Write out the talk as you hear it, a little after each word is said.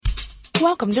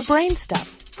Welcome to Brain Stuff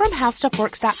from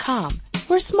HowStuffWorks.com,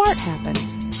 where smart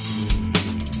happens.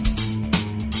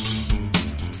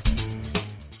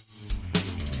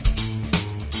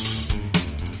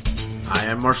 Hi,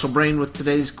 I'm Marshall Brain with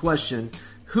today's question.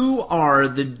 Who are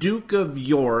the Duke of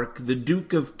York, the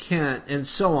Duke of Kent, and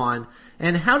so on,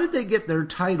 and how did they get their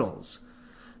titles?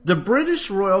 The British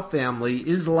royal family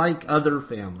is like other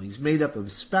families, made up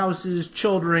of spouses,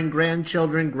 children,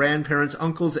 grandchildren, grandparents,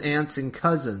 uncles, aunts, and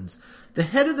cousins. The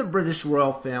head of the British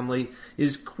royal family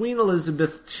is Queen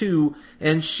Elizabeth II,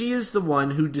 and she is the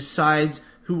one who decides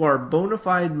who are bona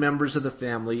fide members of the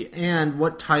family and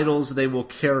what titles they will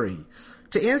carry.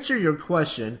 To answer your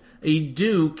question, a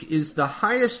duke is the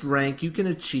highest rank you can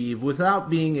achieve without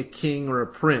being a king or a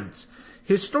prince.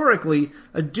 Historically,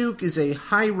 a duke is a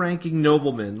high-ranking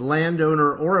nobleman,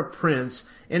 landowner, or a prince,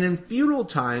 and in feudal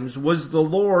times was the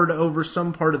lord over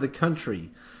some part of the country.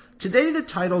 Today the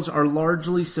titles are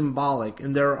largely symbolic,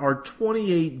 and there are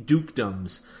 28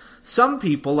 dukedoms. Some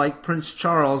people, like Prince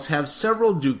Charles, have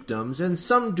several dukedoms, and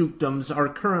some dukedoms are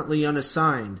currently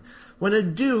unassigned. When a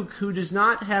duke who does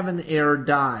not have an heir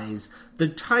dies, the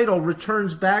title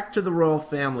returns back to the royal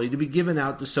family to be given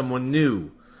out to someone new.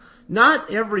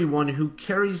 Not everyone who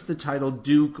carries the title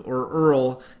Duke or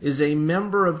Earl is a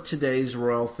member of today's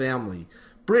royal family.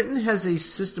 Britain has a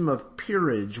system of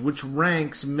peerage which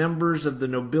ranks members of the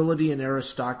nobility and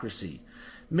aristocracy.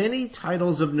 Many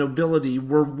titles of nobility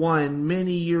were won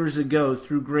many years ago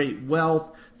through great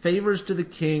wealth, favors to the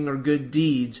king, or good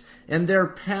deeds, and they're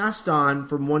passed on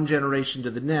from one generation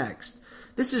to the next.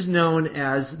 This is known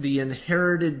as the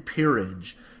inherited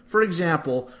peerage. For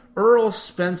example, Earl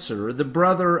Spencer, the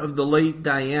brother of the late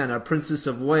Diana, Princess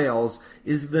of Wales,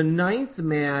 is the 9th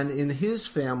man in his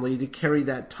family to carry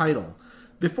that title.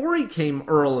 Before he became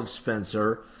Earl of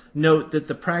Spencer, note that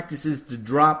the practice is to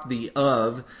drop the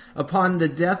of. Upon the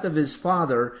death of his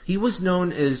father, he was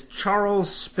known as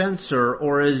Charles Spencer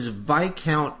or as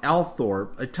Viscount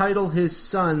Althorp, a title his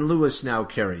son Louis now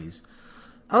carries.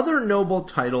 Other noble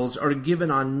titles are given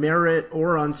on merit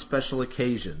or on special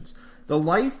occasions. The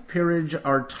life peerage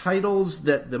are titles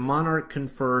that the monarch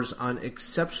confers on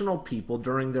exceptional people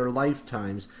during their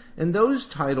lifetimes, and those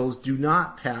titles do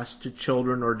not pass to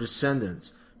children or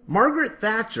descendants. Margaret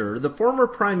Thatcher, the former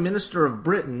Prime Minister of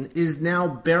Britain, is now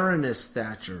Baroness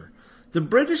Thatcher. The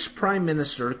British Prime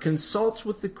Minister consults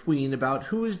with the Queen about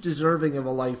who is deserving of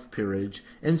a life peerage,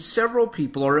 and several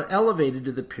people are elevated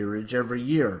to the peerage every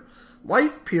year.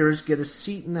 Life peers get a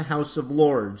seat in the House of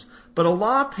Lords, but a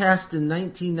law passed in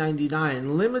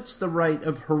 1999 limits the right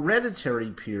of hereditary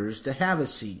peers to have a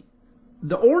seat.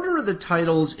 The order of the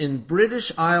titles in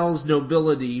British Isles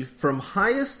nobility from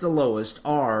highest to lowest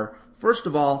are, first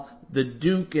of all, the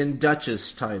Duke and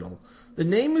Duchess title. The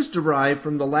name is derived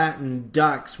from the Latin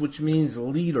dux, which means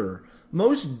leader.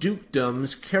 Most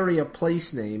dukedoms carry a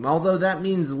place name, although that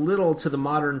means little to the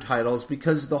modern titles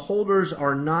because the holders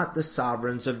are not the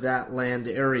sovereigns of that land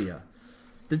area.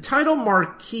 The title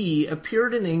Marquis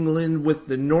appeared in England with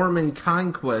the Norman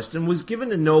Conquest and was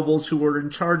given to nobles who were in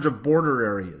charge of border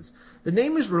areas. The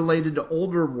name is related to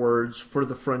older words for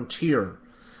the frontier.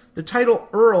 The title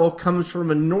Earl comes from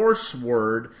a Norse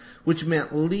word which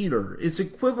meant leader. It's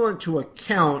equivalent to a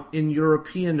count in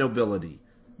European nobility.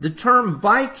 The term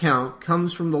Viscount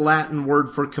comes from the Latin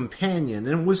word for companion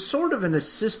and was sort of an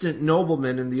assistant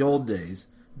nobleman in the old days.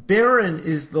 Baron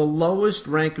is the lowest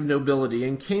rank of nobility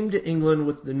and came to England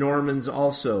with the Normans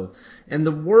also, and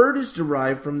the word is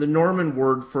derived from the Norman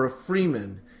word for a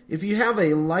freeman. If you have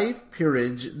a life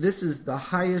peerage, this is the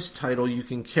highest title you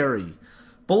can carry.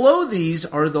 Below these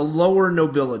are the lower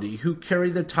nobility, who carry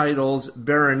the titles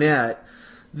baronet.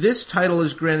 This title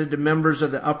is granted to members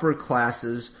of the upper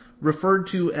classes, referred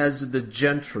to as the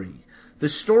gentry. The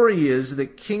story is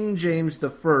that King James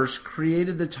I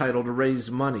created the title to raise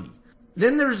money.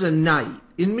 Then there's a knight.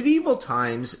 In medieval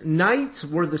times, knights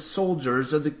were the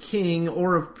soldiers of the king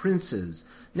or of princes.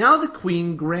 Now the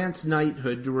queen grants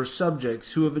knighthood to her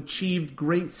subjects who have achieved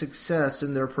great success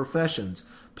in their professions.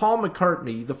 Paul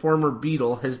McCartney, the former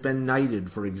Beatle, has been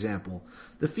knighted, for example.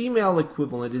 The female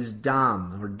equivalent is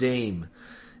dame or dame.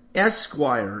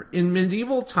 Esquire. In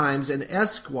medieval times, an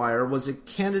esquire was a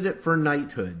candidate for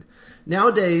knighthood.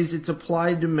 Nowadays, it's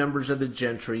applied to members of the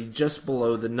gentry just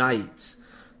below the knights.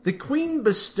 The queen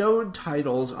bestowed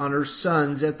titles on her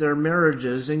sons at their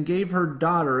marriages and gave her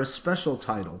daughter a special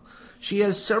title. She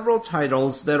has several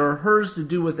titles that are hers to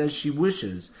do with as she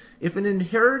wishes. If an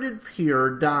inherited peer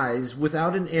dies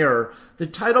without an heir, the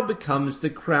title becomes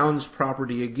the crown's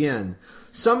property again.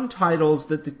 Some titles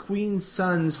that the queen's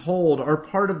sons hold are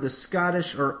part of the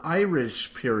Scottish or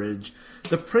Irish peerage.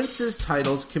 The prince's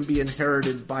titles can be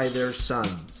inherited by their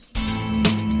sons.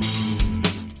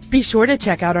 Be sure to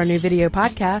check out our new video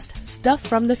podcast, Stuff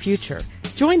from the Future.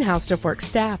 Join HowStuffWorks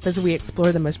staff as we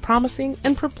explore the most promising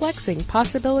and perplexing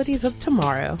possibilities of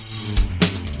tomorrow.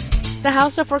 The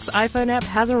HowStuffWorks iPhone app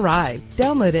has arrived.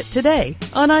 Download it today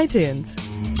on iTunes.